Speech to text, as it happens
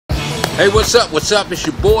Hey, what's up? What's up? It's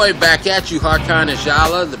your boy back at you, Harkon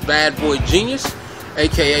Ajala, the bad boy genius,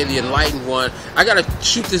 aka the enlightened one. I gotta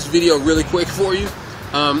shoot this video really quick for you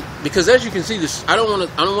because, as you can see, this I don't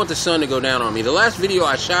want the sun to go down on me. The last video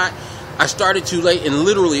I shot, I started too late, and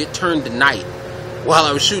literally it turned to night while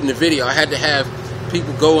I was shooting the video. I had to have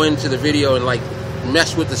people go into the video and like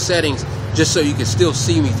mess with the settings just so you can still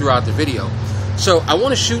see me throughout the video. So I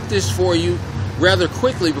want to shoot this for you rather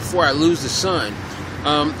quickly before I lose the sun.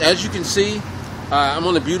 As you can see, I'm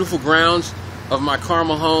on the beautiful grounds of my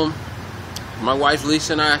Carmel home. My wife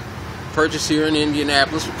Lisa and I purchased here in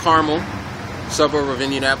Indianapolis, Carmel, suburb of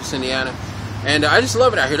Indianapolis, Indiana. And I just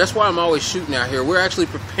love it out here. That's why I'm always shooting out here. We're actually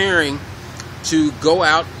preparing to go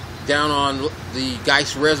out down on the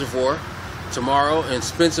Geist Reservoir tomorrow and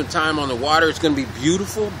spend some time on the water. It's going to be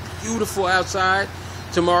beautiful, beautiful outside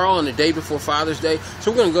tomorrow and the day before Father's Day. So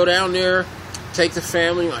we're going to go down there, take the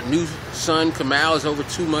family. My new son, Kamal, is over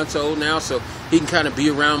 2 months old now, so he can kind of be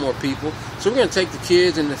around more people. So we're going to take the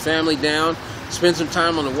kids and the family down, spend some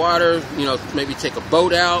time on the water, you know, maybe take a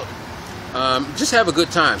boat out, just have a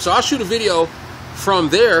good time. So I'll shoot a video from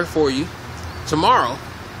there for you tomorrow.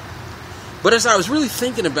 But as I was really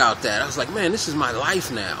thinking about that, I was like, man, this is my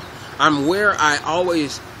life now. I'm where I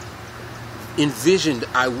always envisioned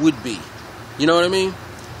I would be. You know what I mean?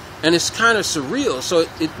 And it's kind of surreal. So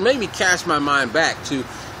it made me cast my mind back to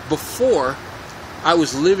before I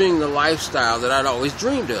was living the lifestyle that I'd always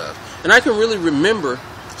dreamed of. And I can really remember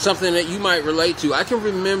something that you might relate to. I can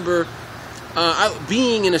remember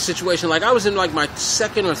being in a situation like I was in like my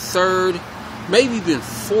second or third, maybe even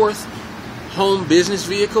fourth home business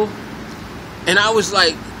vehicle. And I was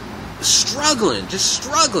like struggling, just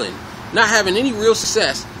struggling, not having any real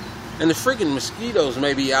success. And the freaking mosquitoes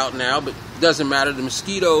may be out now, but it doesn't matter. The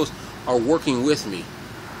mosquitoes are working with me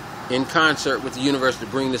in concert with the universe to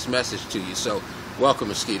bring this message to you. So, welcome,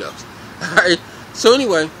 mosquitoes. All right. So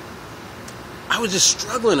anyway, I was just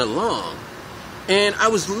struggling along. And I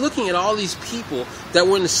was looking at all these people that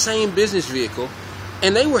were in the same business vehicle,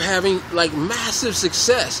 and they were having like massive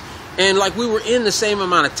success. And like we were in the same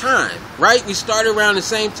amount of time, right? We started around the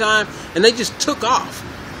same time, and they just took off.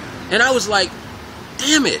 And I was like,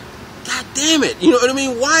 damn it. God damn it. You know what I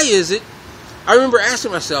mean? Why is it? I remember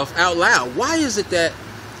asking myself out loud, why is it that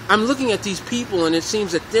I'm looking at these people and it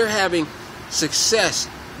seems that they're having success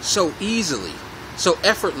so easily, so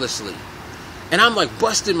effortlessly, and I'm like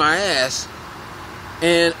busting my ass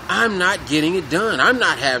and I'm not getting it done. I'm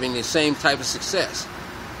not having the same type of success.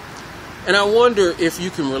 And I wonder if you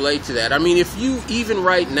can relate to that. I mean, if you even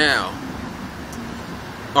right now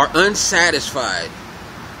are unsatisfied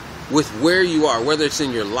with where you are, whether it's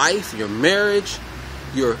in your life, your marriage,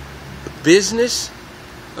 your business,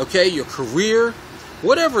 okay, your career,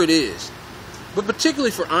 whatever it is, but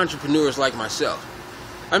particularly for entrepreneurs like myself.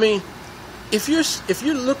 I mean, if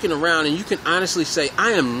you're looking around and you can honestly say,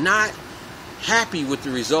 I am not happy with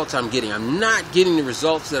the results I'm getting. I'm not getting the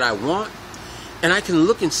results that I want. And I can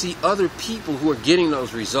look and see other people who are getting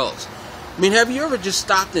those results. I mean, have you ever just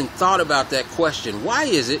stopped and thought about that question? Why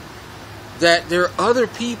is it that there are other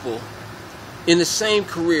people in the same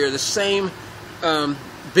career, the same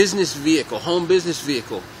business vehicle, home business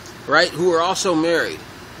vehicle, right, who are also married,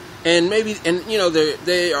 and maybe, and you know,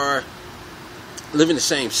 they are live in the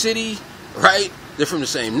same city, right? They're from the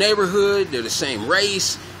same neighborhood, they're the same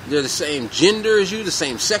race, they're the same gender as you, the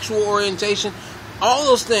same sexual orientation. All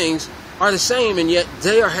those things are the same, and yet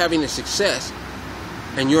they are having a success,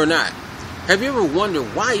 and you're not. Have you ever wondered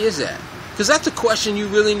why is that? Because that's a question you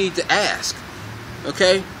really need to ask,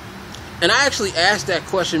 okay? And I actually asked that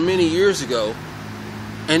question many years ago,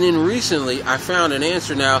 and then recently I found an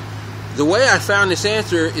answer. Now, the way I found this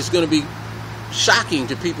answer is going to be shocking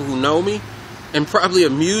to people who know me, and probably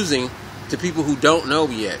amusing to people who don't know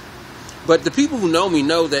me yet. But the people who know me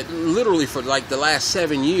know that literally for like the last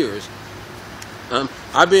 7 years,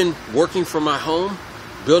 I've been working from my home,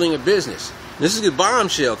 building a business. This is a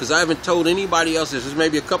bombshell because I haven't told anybody else this. There's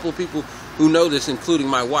maybe a couple of people who know this, including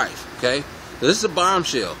my wife, okay? So this is a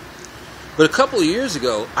bombshell. But a couple of years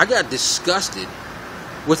ago, I got disgusted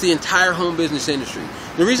with the entire home business industry.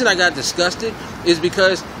 The reason I got disgusted is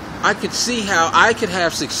because I could see how I could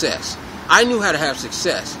have success. I knew how to have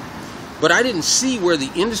success. But I didn't see where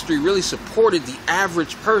the industry really supported the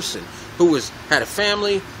average person who had a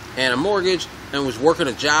family and a mortgage and was working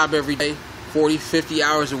a job every day, 40, 50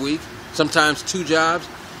 hours a week, sometimes 2 jobs.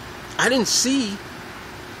 I didn't see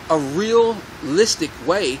a realistic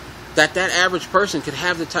way that average person could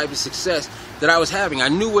have the type of success that I was having. I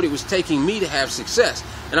knew what it was taking me to have success.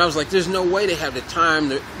 And I was like, there's no way they have the time,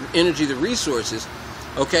 the energy, the resources,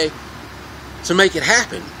 okay, to make it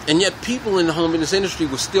happen. And yet people in the home business industry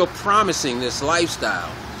were still promising this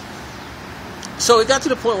lifestyle. So it got to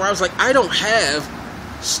the point where I was like, I don't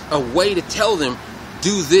have a way to tell them,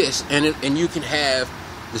 do this, and you can have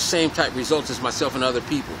the same type results as myself and other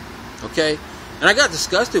people. Okay? And I got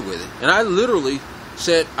disgusted with it. And I literally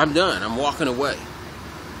said, I'm done. I'm walking away.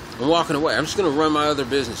 I'm walking away. I'm just going to run my other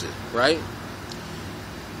businesses, right?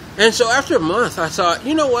 And so after a month, I thought,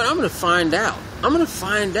 you know what? I'm going to find out. I'm going to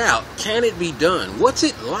find out, can it be done? What's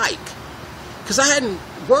it like? Because I hadn't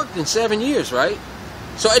worked in 7 years, right?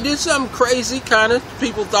 So I did something crazy, kind of.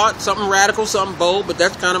 People thought something radical, something bold, but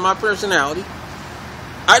that's kind of my personality.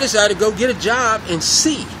 I decided to go get a job and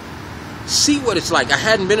see what it's like. I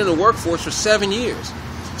hadn't been in the workforce for 7 years.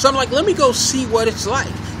 So I'm like, let me go see what it's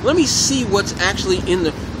like. Let me see what's actually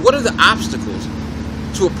what are the obstacles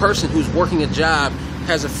to a person who's working a job,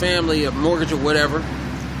 has a family, a mortgage or whatever,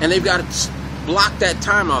 and they've got to block that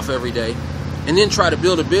time off every day and then try to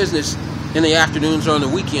build a business in the afternoons or on the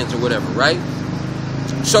weekends or whatever, right?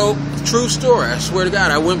 So, true story. I swear to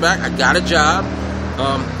God, I went back, I got a job.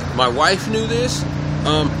 My wife knew this.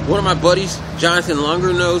 One of my buddies, Jonathan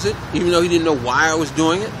Lunger, knows it, even though he didn't know why I was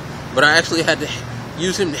doing it. But I actually had to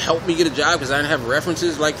use him to help me get a job because I didn't have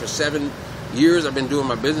references. Like for 7 years, I've been doing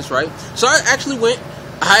my business, right? So I actually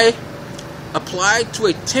I applied to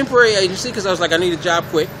a temporary agency because I was like, I need a job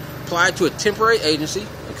quick. Applied to a temporary agency,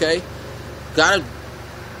 okay? Got a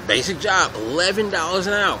basic job, $11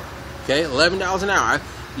 an hour, okay? $11 an hour.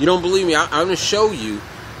 You don't believe me? I'm going to show you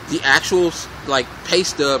the actual like pay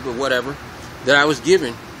stub or whatever that I was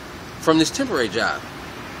given from this temporary job.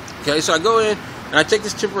 Okay, so I go in and I take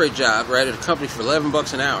this temporary job, right, at a company for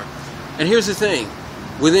 $11 an hour. And here's the thing.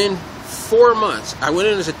 Within 4 months, I went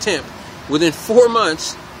in as a temp. Within 4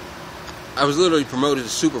 months, I was literally promoted to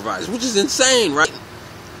supervisor, which is insane, right?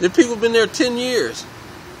 The people have been there 10 years.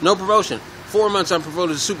 No promotion. 4 months, I'm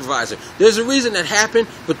promoted to supervisor. There's a reason that happened,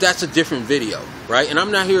 but that's a different video, right? And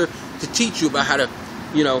I'm not here to teach you about how to,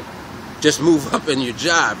 just move up in your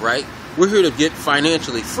job, right? We're here to get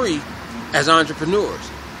financially free as entrepreneurs,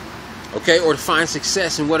 okay? Or to find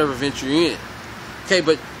success in whatever venture you're in. Okay,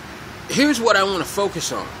 but here's what I want to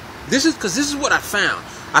focus on. This is what I found.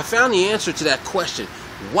 I found the answer to that question.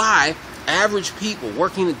 Why average people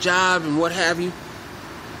working a job and what have you,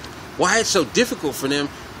 why it's so difficult for them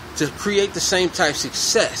to create the same type of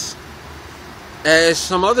success as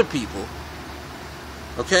some other people,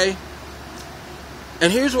 okay?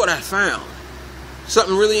 And here's what I found.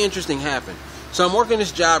 Something really interesting happened. So I'm working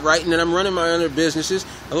this job, right, and then I'm running my other businesses.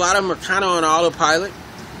 A lot of them are kind of on autopilot.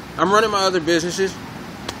 I'm running my other businesses,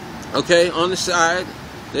 okay, on the side.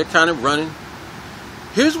 They're kind of running.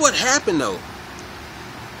 Here's what happened, though.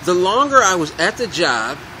 The longer I was at the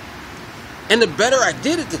job, and the better I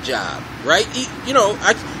did at the job, right?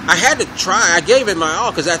 I had to try. I gave it my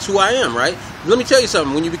all because that's who I am, right? Let me tell you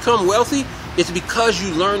something. When you become wealthy, it's because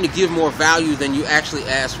you learn to give more value than you actually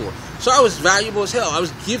asked for. So I was valuable as hell. I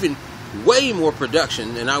was given way more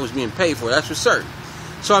production than I was being paid for. That's for certain.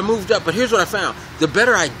 So I moved up. But here's what I found. The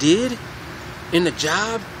better I did in the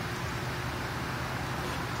job,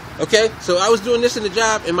 okay? So I was doing this in the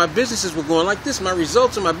job, and my businesses were going like this. My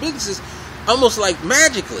results in my businesses, almost like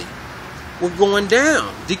magically, were going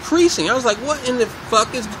down, decreasing. I was like, what in the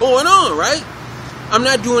fuck is going on, right? I'm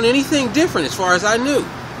not doing anything different as far as I knew.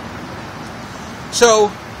 So,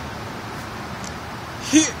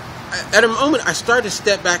 here, at a moment, I started to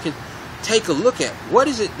step back and take a look at what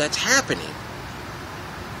is it that's happening.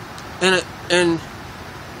 And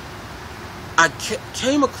I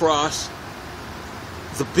came across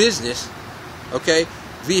the business, okay,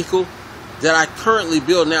 vehicle that I currently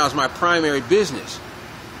build now as my primary business.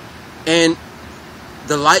 And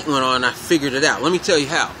the light went on, I figured it out. Let me tell you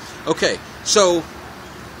how. Okay, so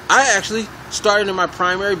I actually started in my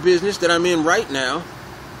primary business that I'm in right now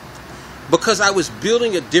because I was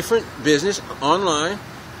building a different business online,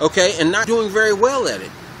 okay, and not doing very well at it.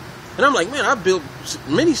 And I'm like, man, I've built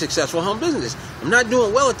many successful home businesses. I'm not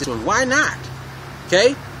doing well at this one. Why not?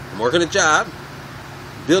 Okay, I'm working a job,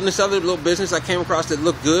 building this other little business I came across that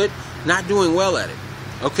looked good, not doing well at it.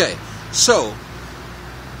 Okay, so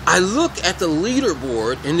I look at the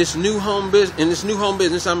leaderboard in this new home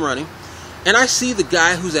business I'm running, and I see the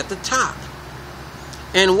guy who's at the top.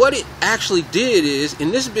 And what it actually did is,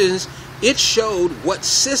 in this business, it showed what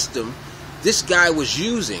system this guy was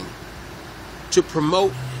using to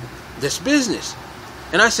promote this business.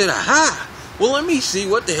 And I said, aha, well, let me see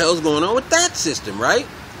what the hell's going on with that system, right?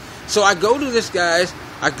 So I go to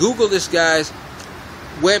I Google this guy's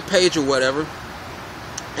web page or whatever,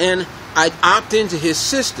 and I opt into his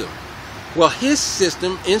system. Well, his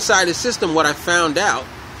system, inside his system, what I found out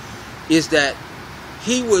is that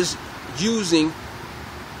he was using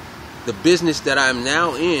the business that I'm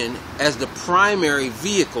now in as the primary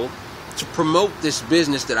vehicle to promote this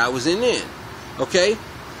business that I was in. Okay?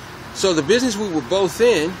 So the business we were both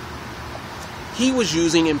in, he was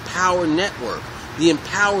using Empower Network, the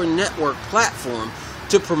Empower Network platform,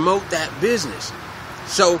 to promote that business.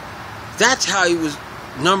 So that's how he was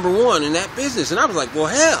number one in that business. And I was like, well,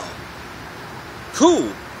 hell,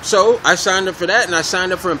 cool. So I signed up for that, and I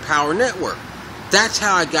signed up for Empower Network. That's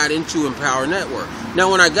how I got into Empower Network.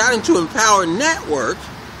 Now, when I got into Empower Network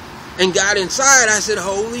and got inside, I said,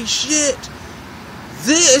 holy shit,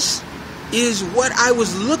 this is what I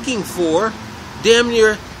was looking for damn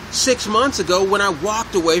near 6 months ago when I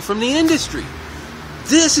walked away from the industry.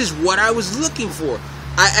 This is what I was looking for.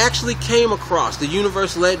 I actually came across, the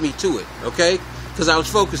universe led me to it, okay? Because I was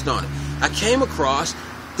focused on it. I came across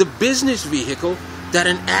the business vehicle that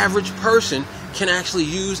an average person can actually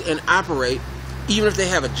use and operate, even if they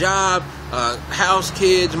have a job, house,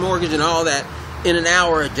 kids, mortgage, and all that, in an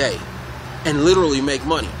hour a day, and literally make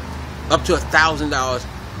money. Up to $1,000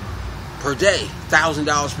 per day,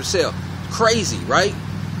 $1,000 per sale. Crazy, right?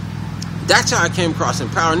 That's how I came across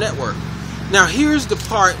Empower Network. Now, here's the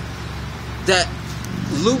part that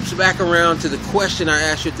loops back around to the question I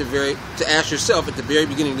asked you to ask yourself at the very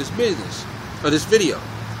beginning of this business, or this video.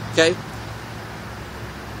 Okay?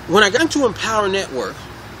 When I got into Empower Network,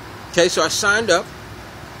 okay, so I signed up,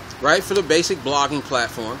 right, for the basic blogging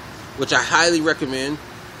platform, which I highly recommend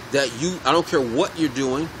that I don't care what you're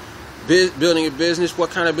doing, building a business, what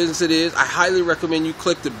kind of business it is, I highly recommend you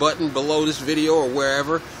click the button below this video or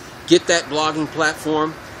wherever, get that blogging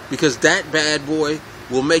platform, because that bad boy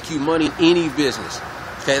will make you money in any business.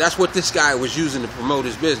 Okay, that's what this guy was using to promote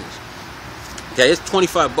his business. Okay, it's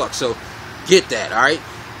 $25, so get that, all right?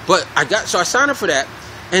 But so I signed up for that,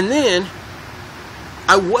 and then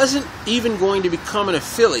I wasn't even going to become an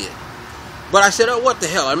affiliate. But I said, oh, what the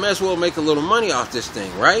hell? I may as well make a little money off this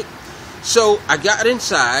thing, right? So I got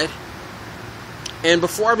inside, and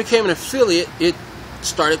before I became an affiliate, it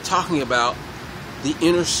started talking about the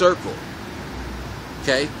inner circle.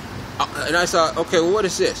 Okay? And I thought, okay, well, what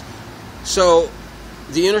is this? So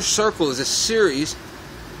the inner circle is a series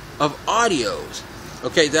of audios,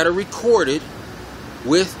 okay, that are recorded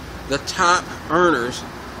with the top earners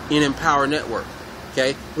in Empower Network.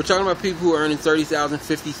 Okay, we're talking about people who are earning $30,000,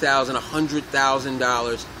 $50,000,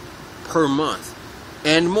 $100,000 per month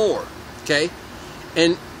and more. Okay,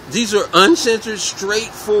 and these are uncensored,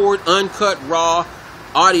 straightforward, uncut, raw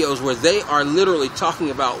audios where they are literally talking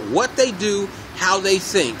about what they do, how they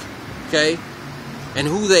think, okay, and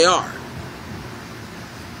who they are.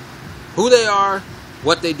 Who they are,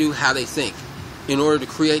 what they do, how they think, in order to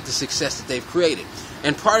create the success that they've created.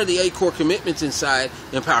 And part of the 8 core commitments inside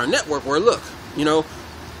Empower Network were, look, you know,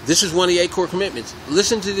 this is one of the 8 core commitments.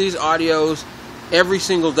 Listen to these audios every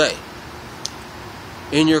single day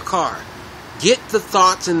in your car. Get the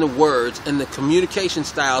thoughts and the words and the communication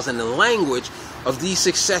styles and the language of these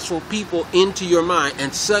successful people into your mind.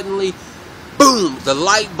 And suddenly, boom, the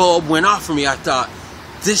light bulb went off for me. I thought,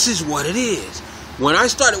 this is what it is. When I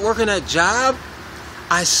started working that job,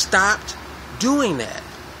 I stopped doing that.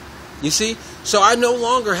 You see? So I no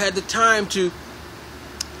longer had the time to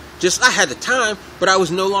I had the time, but I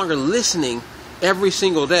was no longer listening every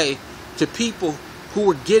single day to people who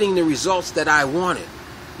were getting the results that I wanted.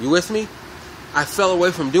 You with me? I fell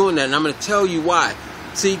away from doing that, and I'm going to tell you why.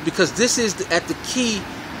 See, because this is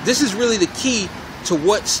this is really the key to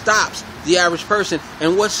what stops the average person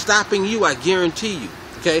and what's stopping you, I guarantee you.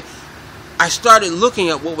 Okay? I started looking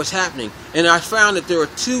at what was happening, and I found that there are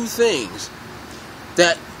 2 things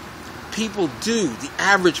that people do, the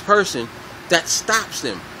average person, that stops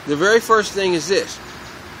them. The very first thing is this: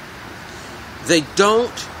 they don't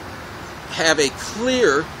have a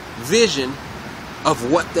clear vision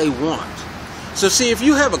of what they want. So see, if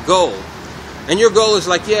you have a goal, and your goal is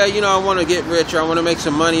like, yeah, you know, I want to get rich, or I want to make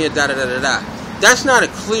some money, and da-da-da-da-da. That's not a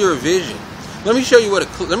clear vision. Let me show you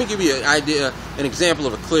let me give you an example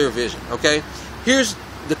of a clear vision, okay? Here's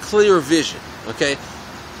the clear vision, okay?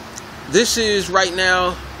 This is right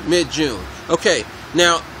now, mid-June. Okay,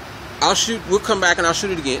 now, we'll come back and I'll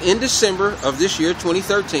shoot it again. In December of this year,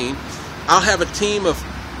 2013, I'll have a team of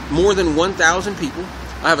more than 1,000 people.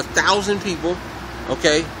 I have 1,000 people,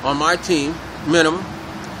 okay, on my team, minimum.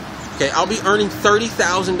 Okay, I'll be earning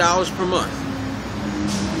 $30,000 per month.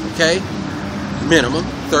 Okay, minimum,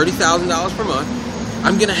 $30,000 per month.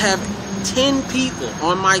 I'm going to have 10 people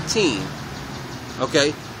on my team,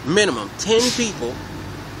 okay, minimum, 10 people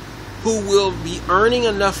who will be earning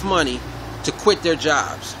enough money to quit their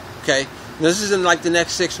jobs. Okay, now, this is in like the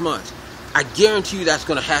next 6 months. I guarantee you that's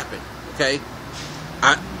going to happen. Okay,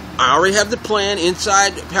 I already have the plan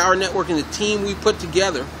inside Power Network and the team we put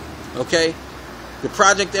together. Okay, the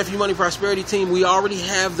Project FU Money Prosperity team, we already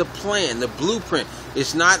have the plan, the blueprint.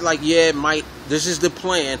 It's not like, yeah, it might, this is the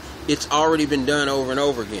plan. It's already been done over and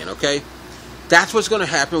over again, okay? That's what's going to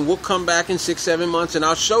happen. We'll come back in 6-7 months and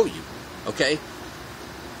I'll show you, okay?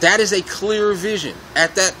 That is a clear vision.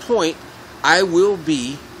 At that point, I will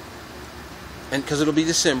be, and because it'll be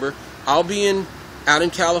December, I'll be out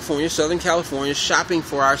in California, Southern California, shopping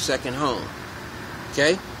for our second home,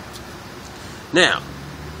 okay? Now,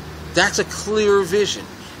 that's a clear vision.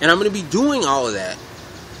 And I'm going to be doing all of that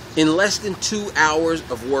in less than 2 hours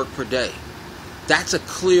of work per day. That's a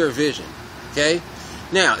clear vision. Okay?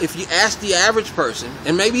 Now, if you ask the average person,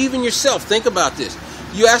 and maybe even yourself, think about this.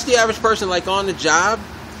 You ask the average person, like on the job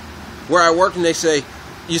where I work, and you say,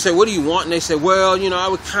 what do you want? And they say, well, I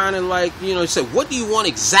would kind of like, you say, what do you want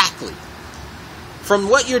exactly? From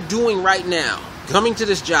what you're doing right now, coming to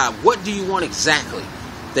this job, what do you want exactly?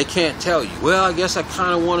 They can't tell you. Well, I guess I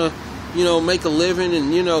kind of want to, make a living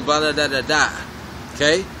and, blah, da, da, da, da.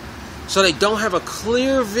 Okay? So they don't have a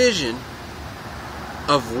clear vision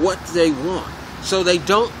of what they want. So they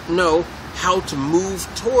don't know how to move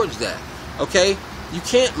towards that. Okay? You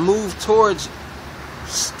can't move towards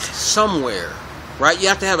somewhere, right? You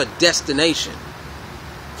have to have a destination.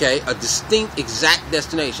 Okay? A distinct, exact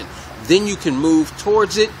destination. Then you can move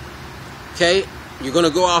towards it. Okay? You're going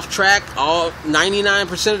to go off track.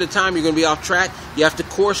 99% of the time you're going to be off track. You have to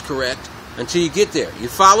course correct until you get there. You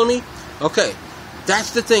follow me? Okay.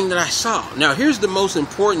 That's the thing that I saw. Now, here's the most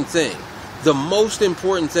important thing. The most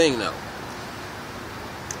important thing, though.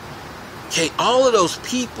 Okay, all of those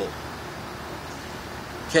people,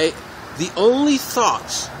 okay, the only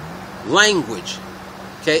thoughts, language,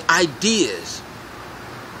 okay, ideas,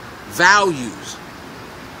 values,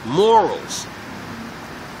 morals,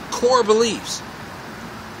 core beliefs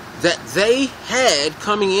that they had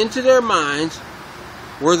coming into their minds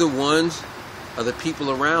were the ones of the people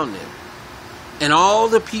around them. And all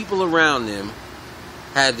the people around them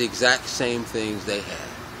had the exact same things they had.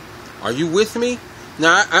 Are you with me?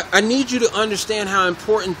 Now, I need you to understand how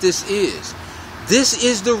important this is. This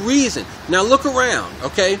is the reason. Now, look around,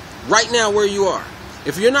 okay? Right now where you are.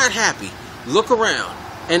 If you're not happy, look around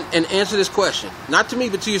and answer this question. Not to me,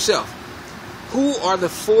 but to yourself. Who are the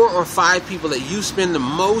 4 or 5 people that you spend the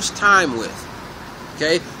most time with?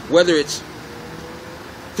 Okay? Whether it's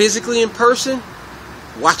physically in person,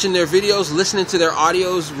 watching their videos, listening to their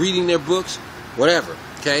audios, reading their books, whatever.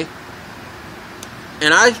 Okay?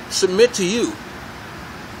 And I submit to you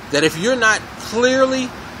that if you're not clearly,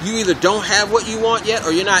 you either don't have what you want yet,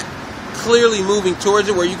 or you're not clearly moving towards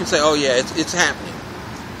it where you can say, oh yeah, it's happening.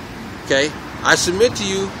 Okay? I submit to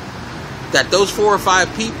you that those 4 or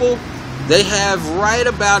 5 people, they have right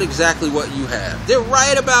about exactly what you have. They're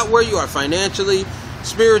right about where you are financially,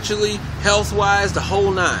 spiritually, health-wise, the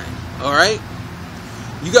whole 9. All right?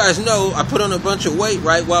 You guys know I put on a bunch of weight,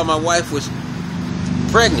 right, while my wife was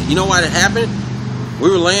pregnant. You know why that happened?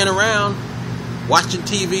 We were laying around, watching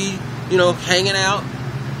TV, hanging out,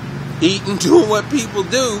 eating, doing what people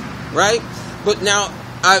do, right? But now,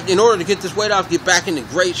 in order to get this weight off, get back into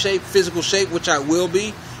great shape, physical shape, which I will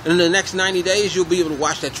be, and in the next 90 days, you'll be able to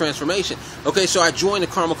watch that transformation. Okay, so I joined the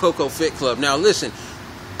Caramel Cocoa Fit Club. Now, listen,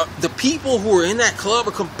 the people who are in that club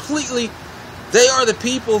are they are the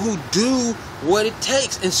people who do what it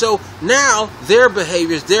takes. And so now their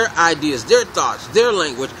behaviors, their ideas, their thoughts, their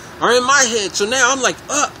language are in my head. So now I'm like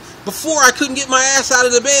up. Before I couldn't get my ass out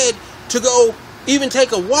of the bed to go even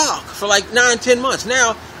take a walk for like 9-10 months.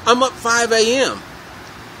 Now I'm up 5 a.m.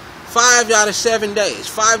 5 out of 7 days.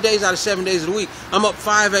 5 days out of 7 days of the week. I'm up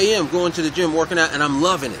 5 a.m. going to the gym, working out, and I'm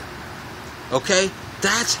loving it. Okay?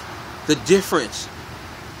 That's the difference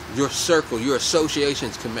your circle, your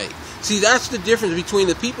associations can make. See, that's the difference between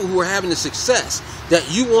the people who are having the success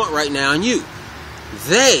that you want right now and you.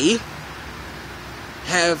 They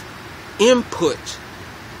have input,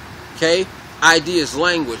 okay? Ideas,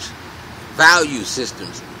 language, value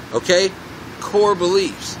systems, okay? Core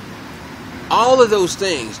beliefs. All of those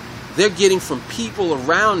things they're getting from people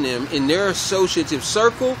around them in their associative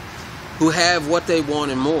circle who have what they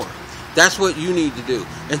want and more. That's what you need to do.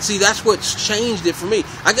 And see, that's what's changed it for me.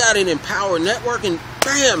 I got an Empower Network and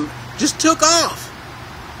bam, just took off.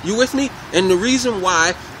 You with me? And the reason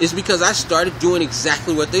why is because I started doing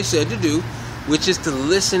exactly what they said to do, which is to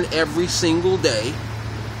listen every single day,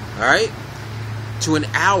 all right, to an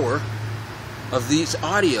hour of these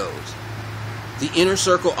audios, the Inner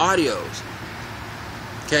Circle audios,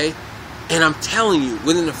 okay? And I'm telling you,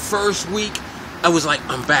 within the first week, I was like,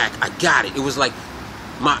 I'm back. I got it. It was like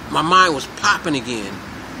my mind was popping again.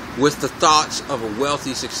 with the thoughts of a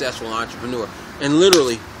wealthy, successful entrepreneur. And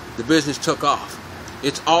literally, the business took off.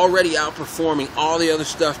 It's already outperforming all the other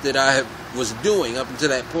stuff that I was doing up until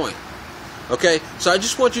that point. Okay? So I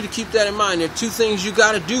just want you to keep that in mind. There are two things you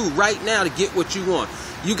got to do right now to get what you want.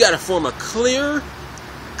 You got to form a clear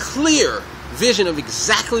vision of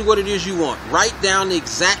exactly what it is you want. Write down the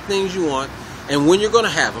exact things you want and when you're going to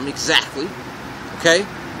have them exactly. Okay?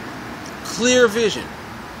 Clear vision.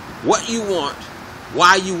 What you want,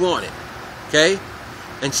 why you want it. Okay?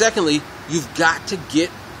 And secondly, you've got to get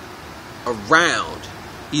around,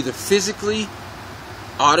 either physically,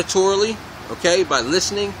 auditorily, okay, by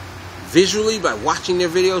listening, visually, by watching their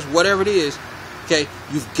videos, whatever it is, okay,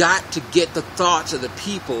 you've got to get the thoughts of the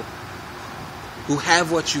people who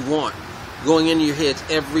have what you want going into your heads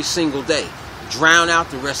every single day. Drown out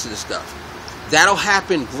the rest of the stuff. That'll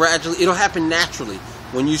happen gradually. It'll happen naturally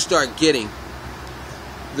when you start getting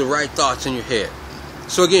the right thoughts in your head.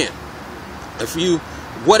 So again, if you,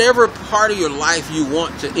 whatever part of your life you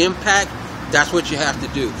want to impact, that's what you have to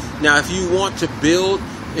do. Now, if you want to build,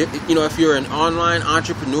 if you're an online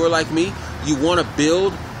entrepreneur like me, you want to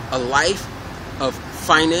build a life of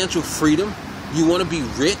financial freedom. You want to be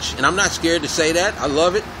rich, and I'm not scared to say that. I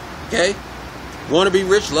love it. Okay? Want to be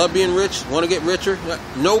rich, love being rich, want to get richer.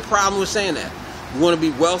 No problem with saying that. You want to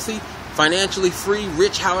be wealthy, financially free,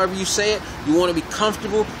 rich, however you say it. You want to be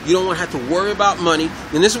comfortable. You don't want to have to worry about money.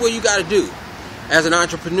 And this is what you got to do as an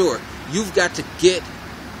entrepreneur. You've got to get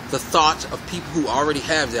the thoughts of people who already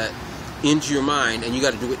have that into your mind, and you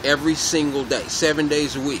got to do it every single day, 7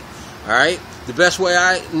 days a week. All right? The best way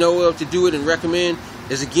I know of to do it and recommend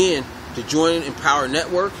is, again, to join Empower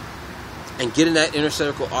Network and get in that Inner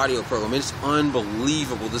Circle audio program. It's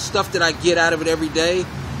unbelievable. The stuff that I get out of it every day,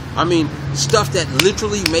 I mean, stuff that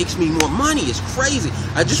literally makes me more money. It's crazy.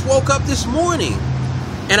 I just woke up this morning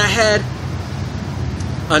and I had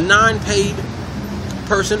a non-paid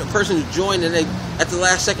person, a person who joined, and they, at the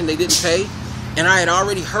last second, they didn't pay. And I had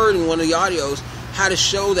already heard in one of the audios how to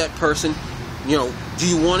show that person, do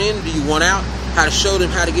you want in? Do you want out? How to show them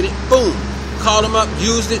how to get it. Boom. Called them up,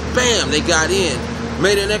 used it, bam, they got in.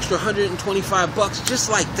 Made an extra $125 just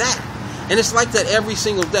like that. And it's like that every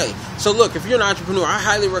single day. So look, if you're an entrepreneur, I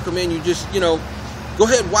highly recommend you just, go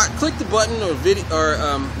ahead, click the button or video or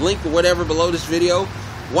link or whatever below this video.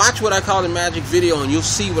 Watch what I call the magic video and you'll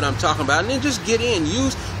see what I'm talking about. And then just get in.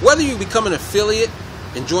 Use, whether you become an affiliate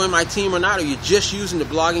and join my team or not, or you're just using the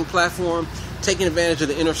blogging platform, taking advantage of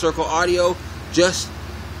the Inner Circle audio, just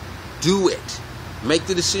do it. Make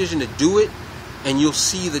the decision to do it, and you'll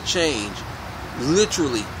see the change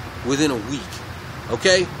literally within a week.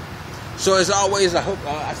 Okay? So as always,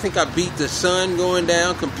 I think I beat the sun going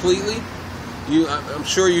down completely. I'm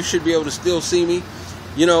sure you should be able to still see me.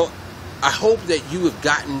 I hope that you have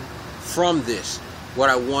gotten from this what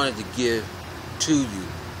I wanted to give to you.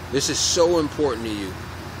 This is so important to you.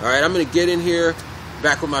 All right, I'm going to get in here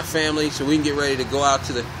back with my family so we can get ready to go out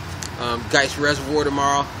to the Geist Reservoir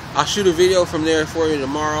tomorrow. I'll shoot a video from there for you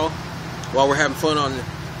tomorrow while we're having fun on the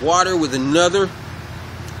water with another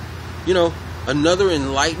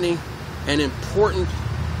enlightening and important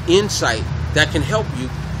insight that can help you,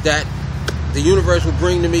 that the universe will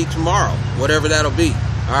bring to me tomorrow, whatever that'll be.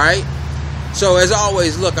 All right? So as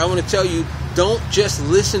always, look, I want to tell you, don't just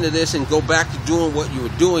listen to this and go back to doing what you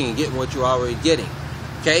were doing and getting what you're already getting.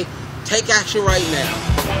 Okay? Take action right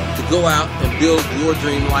now to go out and build your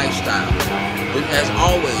dream lifestyle. And as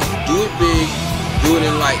always, do it big, do it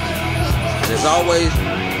enlightened. And as always,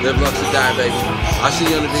 live, love, to die, baby. I'll see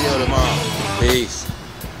you on the video tomorrow. Peace.